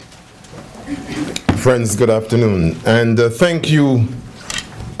Friends, good afternoon. And thank you,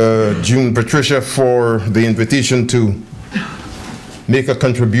 June Patricia, for the invitation to make a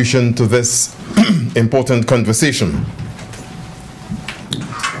contribution to this important conversation.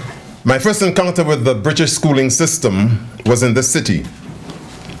 My first encounter with the British schooling system was in this city.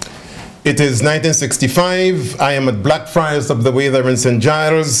 It is 1965. I am at Blackfriars up the way there in St.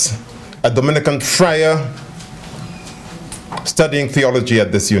 Giles, a Dominican friar, studying theology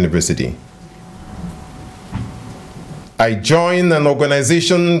at this university. I joined an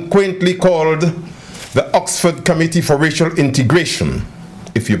organization quaintly called the Oxford Committee for Racial Integration,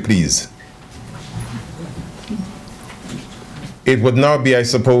 if you please. It would now be, I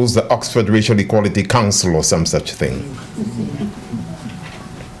suppose, the Oxford Racial Equality Council or some such thing.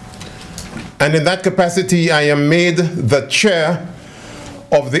 And in that capacity, I am made the chair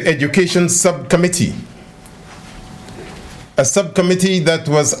of the Education Subcommittee, a subcommittee that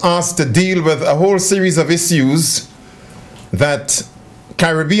was asked to deal with a whole series of issues that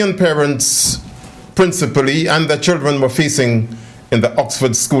Caribbean parents principally and their children were facing in the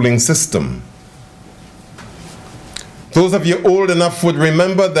Oxford schooling system. Those of you old enough would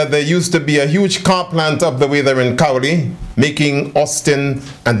remember that there used to be a huge car plant up the way there in Cowley, making Austin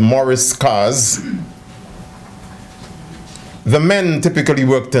and Morris cars. The men typically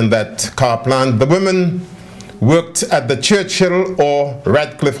worked in that car plant. The women worked at the Churchill or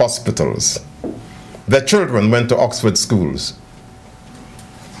Radcliffe hospitals. Their children went to Oxford schools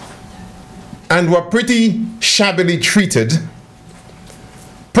and were pretty shabbily treated,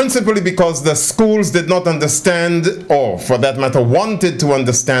 principally because the schools did not understand, or for that matter wanted to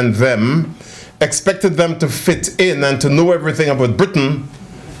understand them, expected them to fit in and to know everything about Britain,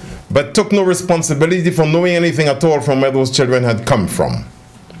 but took no responsibility for knowing anything at all from where those children had come from,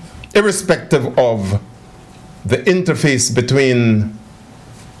 irrespective of the interface between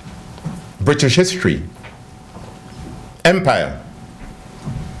British history, empire,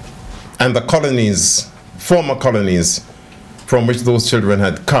 and the colonies, former colonies, from which those children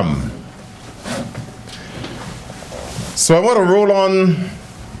had come. So I want to roll on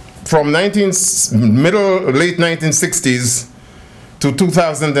from late 1960s to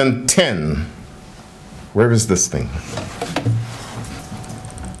 2010. Where is this thing?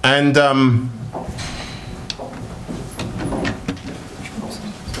 And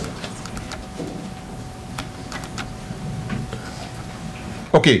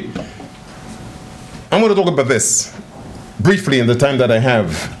okay, I'm going to talk about this briefly in the time that I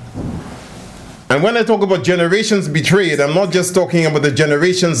have. And when I talk about generations betrayed, I'm not just talking about the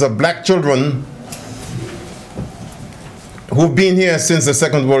generations of black children who've been here since the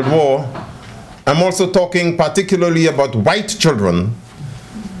Second World War. I'm also talking particularly about white children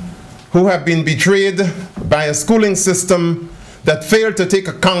who have been betrayed by a schooling system that failed to take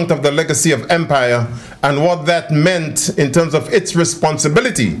account of the legacy of empire and what that meant in terms of its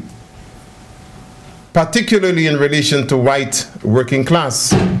responsibility, particularly in relation to white working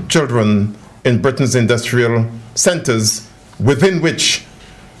class children in Britain's industrial centers, within which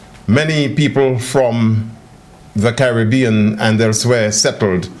many people from the Caribbean and elsewhere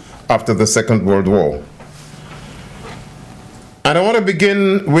settled after the Second World War. And I want to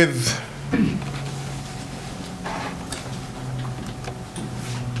begin with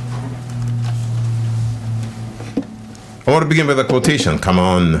a quotation. Come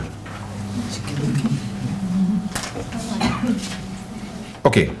on.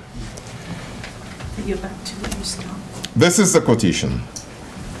 Okay. You're back to where you start. This is the quotation.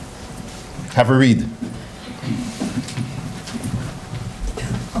 Have a read.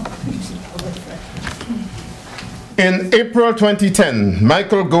 In April 2010,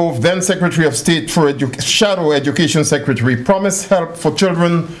 Michael Gove, then Secretary of State for Shadow Education Secretary, promised help for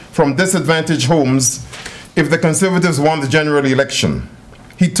children from disadvantaged homes if the Conservatives won the general election.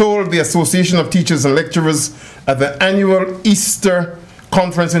 He told the Association of Teachers and Lecturers at the annual Easter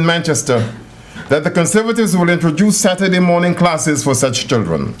conference in Manchester that the Conservatives will introduce Saturday morning classes for such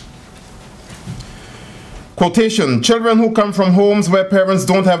children. Quotation, children who come from homes where parents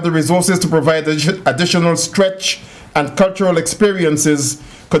don't have the resources to provide additional stretch and cultural experiences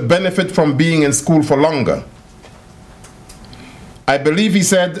could benefit from being in school for longer. I believe, he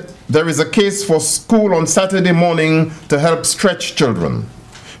said, there is a case for school on Saturday morning to help stretch children.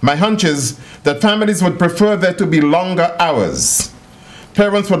 My hunch is that families would prefer there to be longer hours.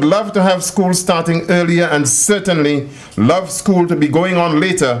 Parents would love to have school starting earlier and certainly love school to be going on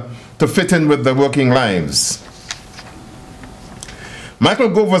later to fit in with their working lives. Michael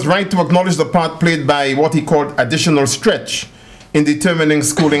Gove was right to acknowledge the part played by what he called additional stretch in determining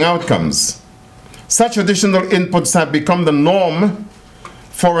schooling outcomes. Such additional inputs have become the norm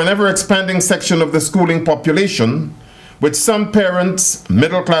for an ever-expanding section of the schooling population, with some parents,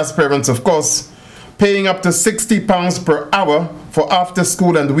 middle-class parents of course, paying up to £60 per hour for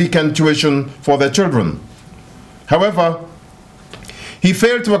after-school and weekend tuition for their children. However, he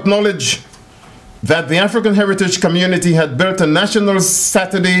failed to acknowledge that the African heritage community had built a national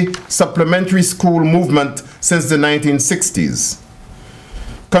Saturday supplementary school movement since the 1960s.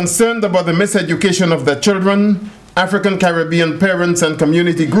 Concerned about the miseducation of their children, African Caribbean parents and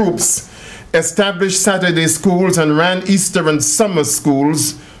community groups established Saturday schools and ran Easter and summer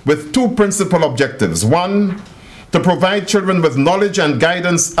schools with two principal objectives. One, to provide children with knowledge and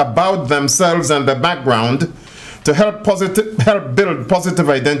guidance about themselves and their background, to help build positive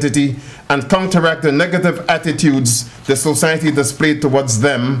identity and counteract the negative attitudes the society displayed towards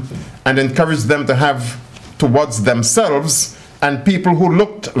them and encourage them to have towards themselves and people who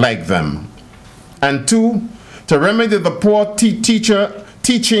looked like them. And two, to remedy the poor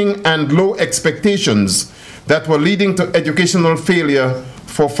teaching and low expectations that were leading to educational failure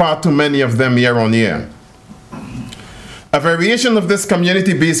for far too many of them year on year. A variation of this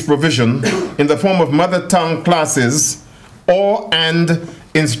community-based provision in the form of mother tongue classes and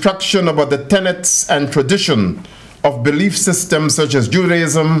instruction about the tenets and tradition of belief systems such as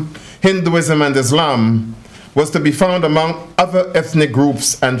Judaism, Hinduism, and Islam was to be found among other ethnic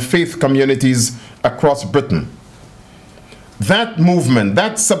groups and faith communities across Britain. That movement,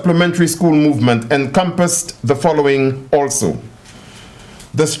 that supplementary school movement, encompassed the following also: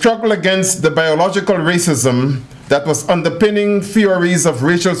 the struggle against the biological racism that was underpinning theories of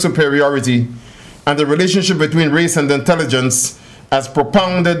racial superiority and the relationship between race and intelligence as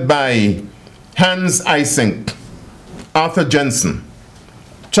propounded by Hans Eysenck, Arthur Jensen,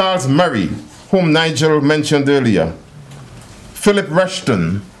 Charles Murray, whom Nigel mentioned earlier, Philip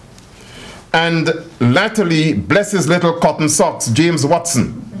Rushton, and latterly, bless his little cotton socks, James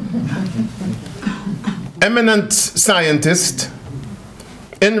Watson. Eminent scientist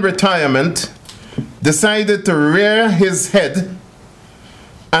in retirement decided to rear his head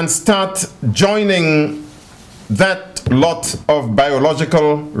and start joining that lot of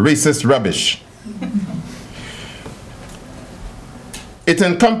biological racist rubbish. It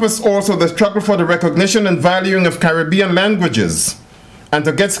encompassed also the struggle for the recognition and valuing of Caribbean languages, and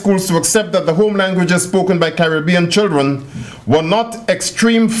to get schools to accept that the home languages spoken by Caribbean children were not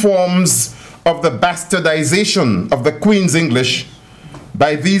extreme forms of the bastardization of the Queen's English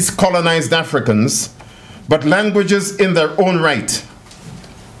by these colonized Africans, but languages in their own right.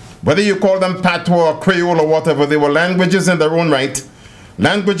 Whether you call them patois or Creole or whatever, they were languages in their own right,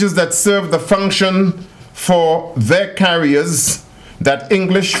 languages that served the function for their carriers that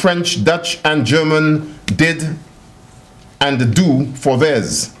English, French, Dutch, and German did and do for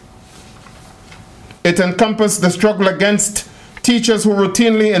theirs. It encompassed the struggle against teachers who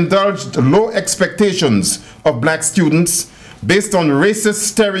routinely indulged low expectations of black students based on racist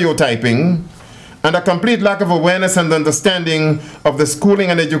stereotyping and a complete lack of awareness and understanding of the schooling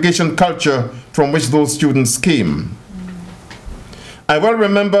and education culture from which those students came. I well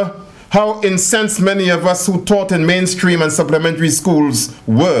remember how incensed many of us who taught in mainstream and supplementary schools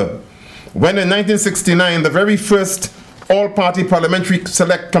were when in 1969 the very first all-party parliamentary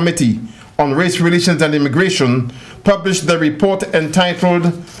select committee on race relations and immigration published the report entitled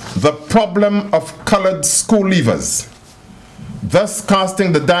The Problem of Colored School Leavers, thus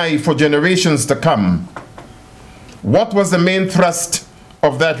casting the die for generations to come. What was the main thrust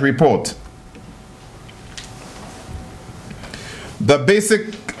of that report? The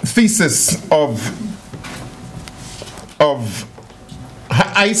basic thesis of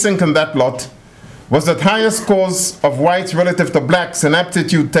Eysenck and that lot was that higher scores of whites relative to blacks in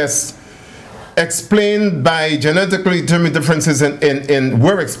aptitude tests explained by genetically determined differences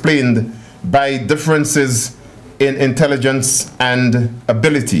were explained by differences in intelligence and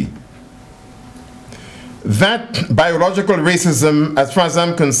ability. That biological racism, as far as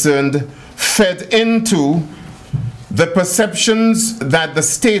I'm concerned, fed into the perceptions that the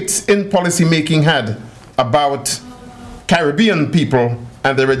states in policymaking had about Caribbean people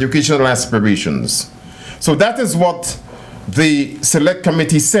and their educational aspirations. So that is what the Select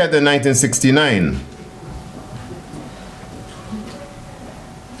Committee said in 1969.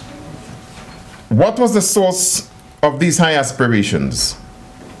 What was the source of these high aspirations?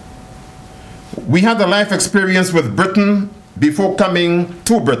 We had a life experience with Britain before coming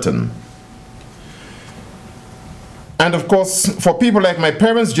to Britain. And of course, for people like my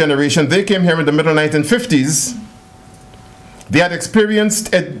parents' generation, they came here in the middle 1950s. They had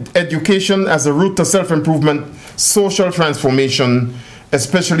experienced education as a route to self-improvement, social transformation,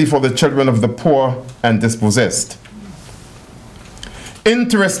 especially for the children of the poor and dispossessed.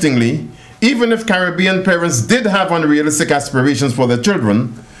 Interestingly, even if Caribbean parents did have unrealistic aspirations for their children,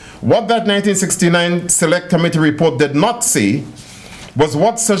 what that 1969 Select Committee report did not say was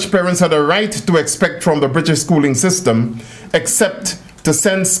what such parents had a right to expect from the British schooling system, except to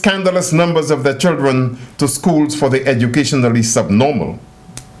send scandalous numbers of their children to schools for the educationally subnormal.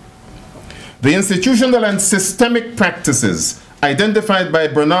 The institutional and systemic practices identified by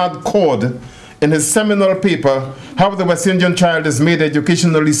Bernard Cord in his seminal paper, How the West Indian Child is Made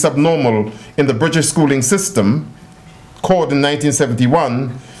Educationally Subnormal in the British Schooling System, Cord in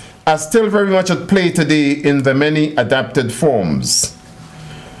 1971, are still very much at play today in the many adapted forms.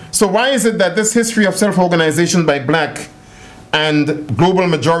 So why is it that this history of self-organization by black and global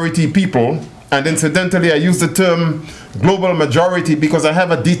majority people, and incidentally I use the term global majority because I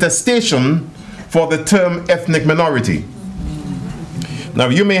have a detestation for the term ethnic minority. Now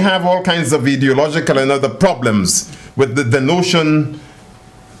you may have all kinds of ideological and other problems with the notion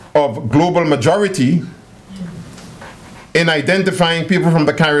of global majority in identifying people from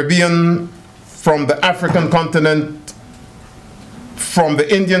the Caribbean, from the African continent, from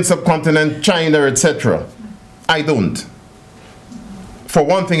the Indian subcontinent, China, etc. I don't. For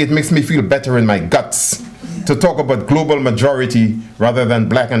one thing, it makes me feel better in my guts to talk about global majority rather than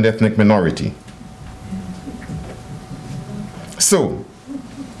black and ethnic minority. So,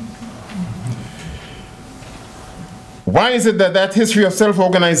 why is it that that history of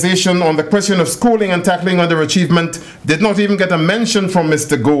self-organization on the question of schooling and tackling underachievement did not even get a mention from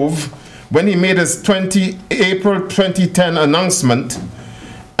Mr. Gove when he made his April 2010 announcement,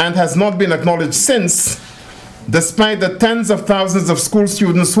 and has not been acknowledged since, despite the tens of thousands of school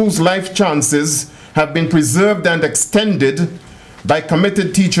students whose life chances have been preserved and extended by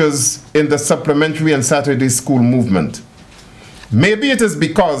committed teachers in the supplementary and Saturday school movement? Maybe it is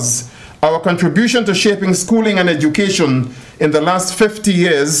because our contribution to shaping schooling and education in the last 50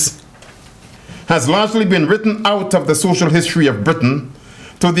 years has largely been written out of the social history of Britain,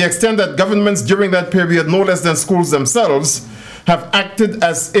 to the extent that governments during that period, no less than schools themselves, have acted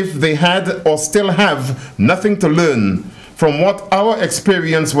as if they had or still have nothing to learn from what our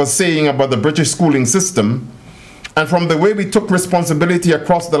experience was saying about the British schooling system, and from the way we took responsibility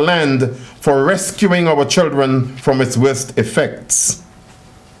across the land for rescuing our children from its worst effects.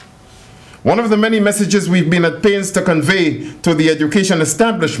 One of the many messages we've been at pains to convey to the education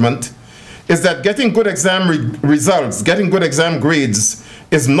establishment is that getting good exam results, getting good exam grades,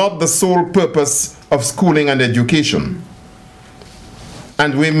 is not the sole purpose of schooling and education.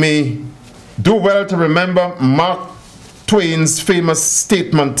 And we may do well to remember Mark Twain's famous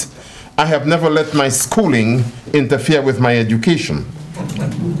statement, "I have never let my schooling interfere with my education."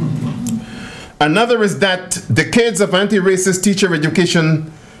 Another is that decades of anti-racist teacher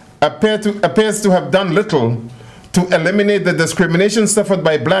education appears to have done little to eliminate the discrimination suffered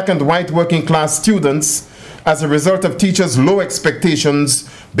by black and white working class students as a result of teachers' low expectations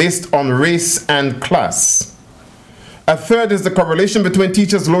based on race and class. A third is the correlation between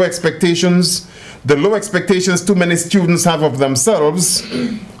teachers' low expectations, the low expectations too many students have of themselves,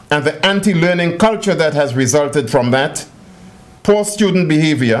 and the anti-learning culture that has resulted from that, poor student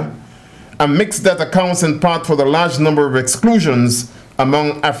behavior, a mix that accounts in part for the large number of exclusions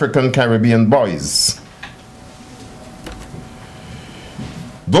among African Caribbean boys.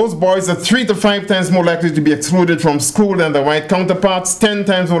 Those boys are 3 to 5 times more likely to be excluded from school than their white counterparts, 10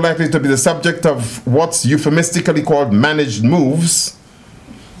 times more likely to be the subject of what's euphemistically called managed moves.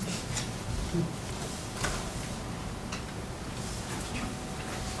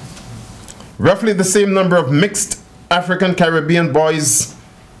 Roughly the same number of mixed African Caribbean boys,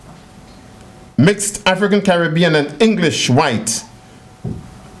 mixed African Caribbean and English white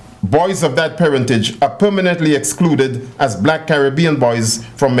boys of that parentage are permanently excluded as black Caribbean boys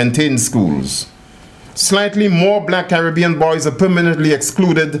from maintained schools. Slightly more black Caribbean boys are permanently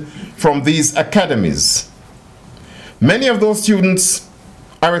excluded from these academies. Many of those students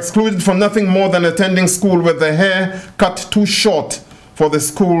are excluded for nothing more than attending school with their hair cut too short for the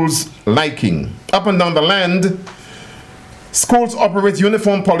school's liking. Up and down the land, schools operate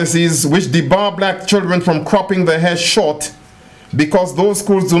uniform policies which debar black children from cropping their hair short, because those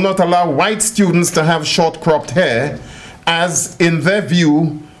schools do not allow white students to have short cropped hair, as in their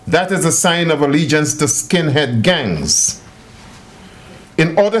view, that is a sign of allegiance to skinhead gangs.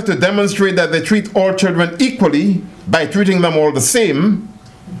 In order to demonstrate that they treat all children equally by treating them all the same,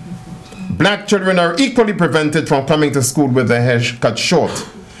 black children are equally prevented from coming to school with their hair cut short.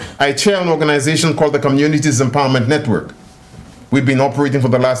 I chair an organization called the Communities Empowerment Network. We've been operating for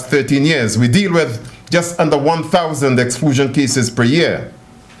the last 13 years. We deal with just under 1,000 exclusion cases per year.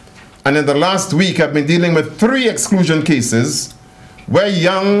 And in the last week, I've been dealing with 3 exclusion cases where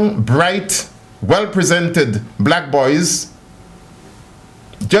young, bright, well-presented black boys,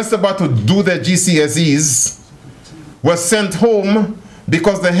 just about to do their GCSEs, were sent home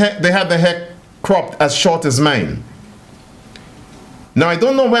because they had their hair cropped as short as mine. Now, I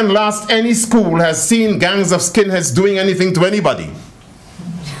don't know when last any school has seen gangs of skinheads doing anything to anybody.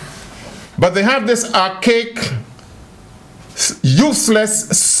 But they have this archaic, useless,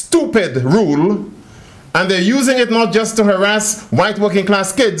 stupid rule, and they're using it not just to harass white working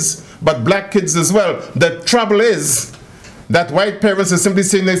class kids, but black kids as well. The trouble is that white parents are simply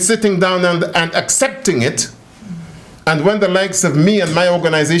sitting down and accepting it. And when the likes of me and my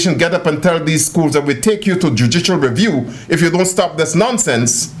organization get up and tell these schools that we take you to judicial review if you don't stop this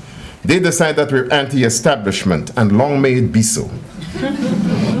nonsense, they decide that we're anti-establishment, and long may it be so.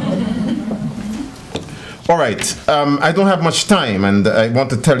 All right, I don't have much time, and I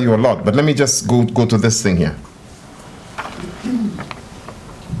want to tell you a lot, but let me just go to this thing here.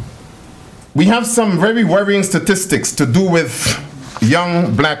 We have some very worrying statistics to do with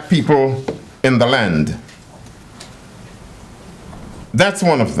young black people in the land. That's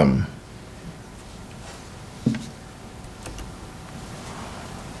one of them.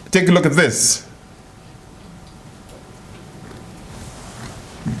 Take a look at this.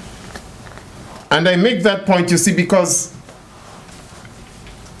 And I make that point, you see, because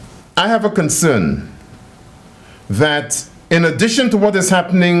I have a concern that in addition to what is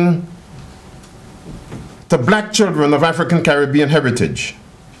happening to black children of African Caribbean heritage,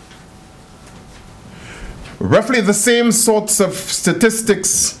 roughly the same sorts of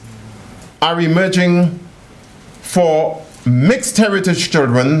statistics are emerging for mixed heritage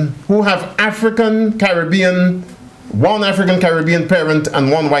children who have African Caribbean, one African Caribbean parent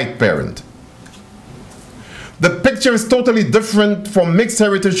and one white parent. The picture is totally different for mixed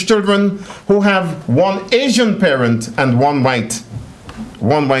heritage children who have one Asian parent and one white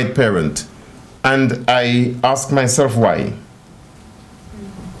parent. And I ask myself why.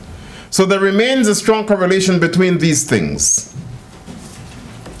 So there remains a strong correlation between these things.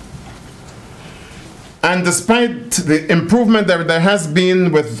 And despite the improvement that there has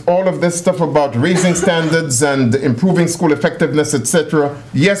been with all of this stuff about raising standards and improving school effectiveness, etc.,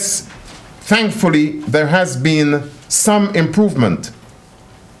 yes, thankfully there has been some improvement.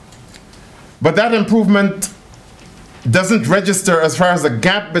 But that improvement doesn't register as far as the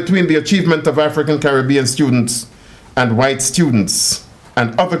gap between the achievement of African Caribbean students and white students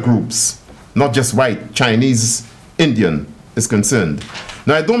and other groups, not just white, Chinese, Indian, is concerned.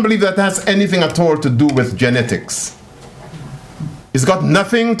 Now, I don't believe that has anything at all to do with genetics. It's got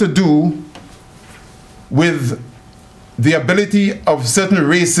nothing to do with the ability of certain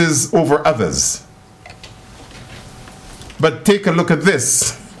races over others. But take a look at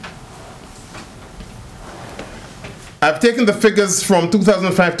this. I've taken the figures from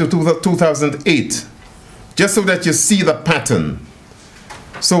 2005 to 2008, just so that you see the pattern.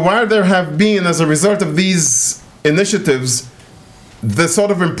 So while there have been, as a result of these initiatives, the sort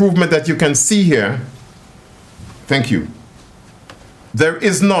of improvement that you can see here, thank you, there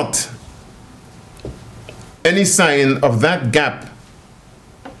is not any sign of that gap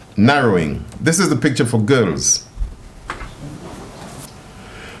narrowing. This is the picture for girls.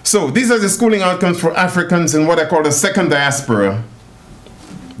 So these are the schooling outcomes for Africans in what I call the second diaspora,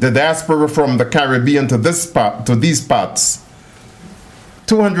 the diaspora from the Caribbean to these parts,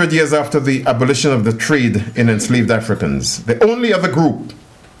 200 years after the abolition of the trade in enslaved Africans. The only other group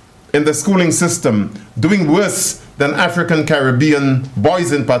in the schooling system doing worse than African Caribbean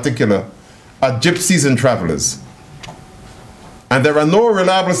boys in particular are gypsies and travelers. And there are no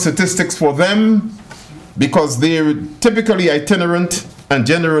reliable statistics for them because they're typically itinerant, and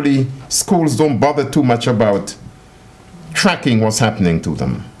generally schools don't bother too much about tracking what's happening to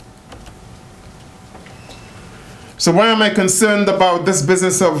them. So why am I concerned about this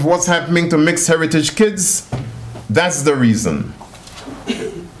business of what's happening to mixed heritage kids? That's the reason.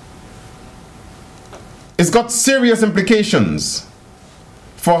 It's got serious implications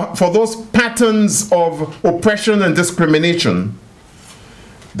for those patterns of oppression and discrimination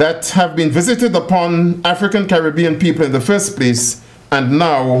that have been visited upon African Caribbean people in the first place, and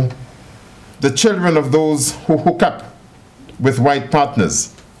now the children of those who hook up with white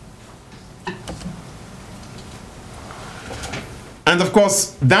partners. And of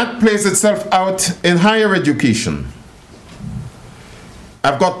course, that plays itself out in higher education.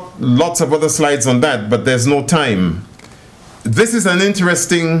 I've got lots of other slides on that, but there's no time. This is an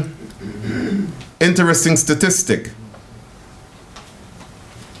interesting statistic.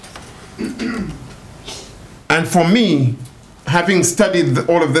 And for me, having studied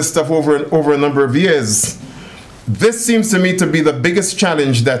all of this stuff over a number of years, this seems to me to be the biggest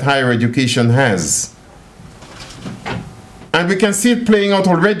challenge that higher education has. And we can see it playing out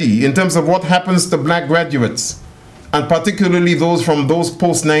already in terms of what happens to black graduates, and particularly those from those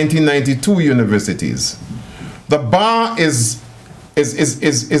post-1992 universities. The bar is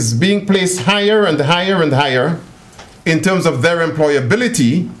being placed higher and higher and higher in terms of their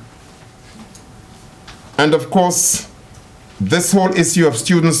employability. And of course, this whole issue of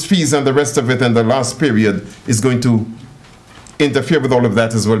students' fees and the rest of it in the last period is going to interfere with all of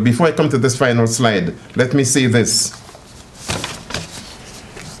that as well. Before I come to this final slide, let me say this.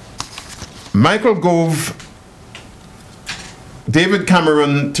 Michael Gove, David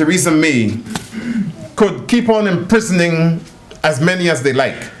Cameron, Theresa May could keep on imprisoning as many as they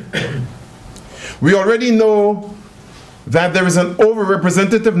like. We already know that there is an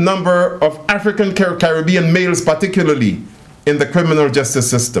overrepresentative number of African Caribbean males, particularly in the criminal justice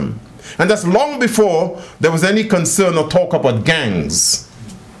system. And that's long before there was any concern or talk about gangs.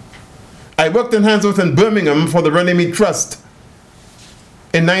 I worked in Handsworth and Birmingham for the Runnymede Trust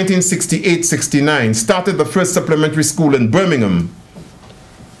in 1968-69, started the first supplementary school in Birmingham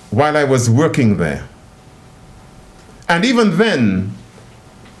while I was working there. And even then,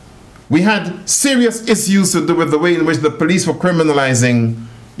 we had serious issues to do with the way in which the police were criminalizing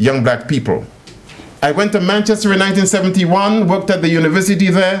young black people. I went to Manchester in 1971, worked at the university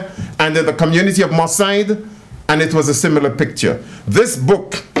there, and in the community of Moss Side, and it was a similar picture. This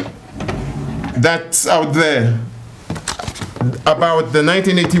book that's out there about the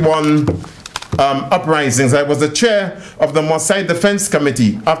 1981 uprisings. I was the chair of the Moss Side Defense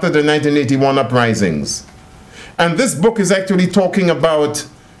Committee after the 1981 uprisings. And this book is actually talking about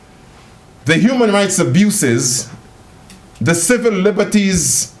the human rights abuses, the civil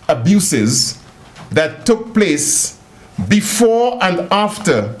liberties abuses that took place before and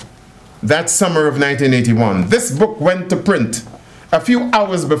after that summer of 1981. This book went to print a few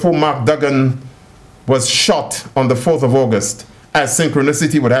hours before Mark Duggan was shot on the 4th of August, as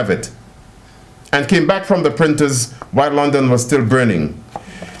synchronicity would have it, and came back from the printers while London was still burning.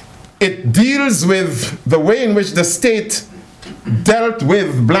 It deals with the way in which the state dealt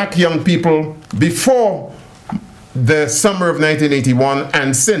with black young people before the summer of 1981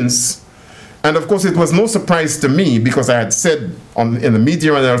 and since. And of course, it was no surprise to me, because I had said in the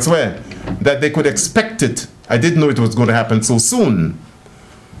media and elsewhere that they could expect it. I didn't know it was going to happen so soon.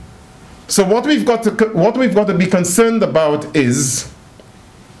 So what we've got to be concerned about is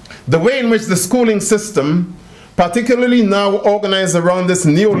the way in which the schooling system, particularly now organized around this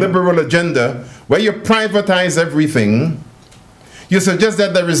neoliberal agenda, where you privatize everything, you suggest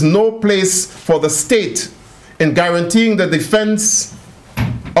that there is no place for the state in guaranteeing the defense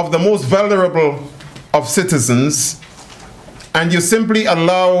of the most vulnerable of citizens, and you simply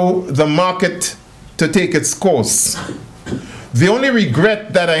allow the market to take its course. The only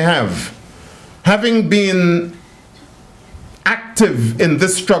regret that I have, having been active in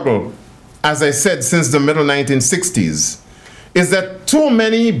this struggle, as I said, since the middle 1960s, is that too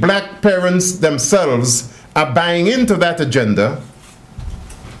many black parents themselves are buying into that agenda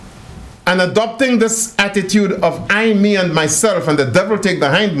and adopting this attitude of I, me, and myself, and the devil take the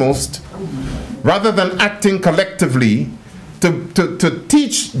hindmost, rather than acting collectively to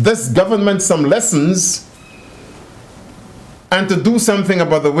teach this government some lessons and to do something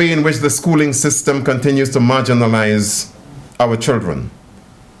about the way in which the schooling system continues to marginalize our children.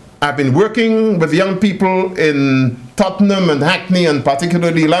 I've been working with young people in Tottenham and Hackney and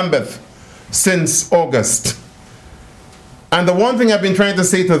particularly Lambeth since August. And the one thing I've been trying to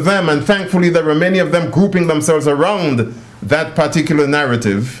say to them, and thankfully there are many of them grouping themselves around that particular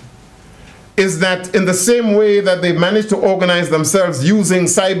narrative, is that in the same way that they've managed to organize themselves using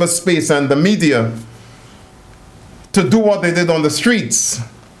cyberspace and the media to do what they did on the streets,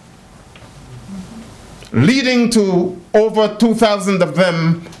 leading to over 2,000 of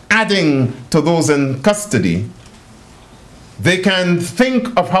them adding to those in custody, they can think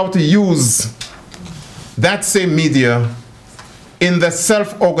of how to use that same media in the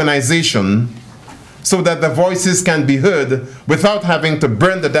self-organization so that the voices can be heard without having to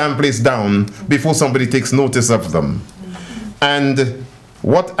burn the damn place down before somebody takes notice of them. And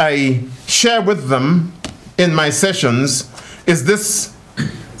what I share with them in my sessions is this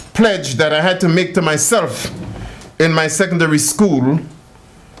pledge that I had to make to myself in my secondary school,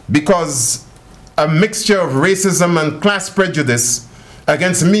 because a mixture of racism and class prejudice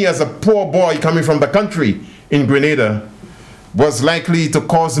against me as a poor boy coming from the country in Grenada was likely to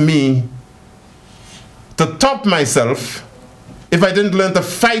cause me to top myself if I didn't learn to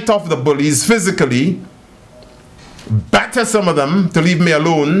fight off the bullies physically, batter some of them to leave me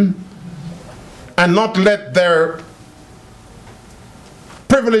alone, and not let their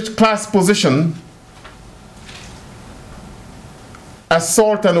privileged class position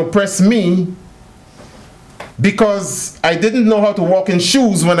assault and oppress me because I didn't know how to walk in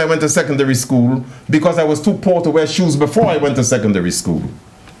shoes when I went to secondary school because I was too poor to wear shoes before I went to secondary school.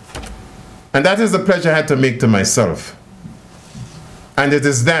 And that is the pledge I had to make to myself. And it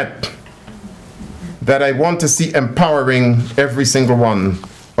is that I want to see empowering every single one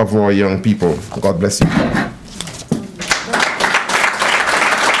of our young people. God bless you.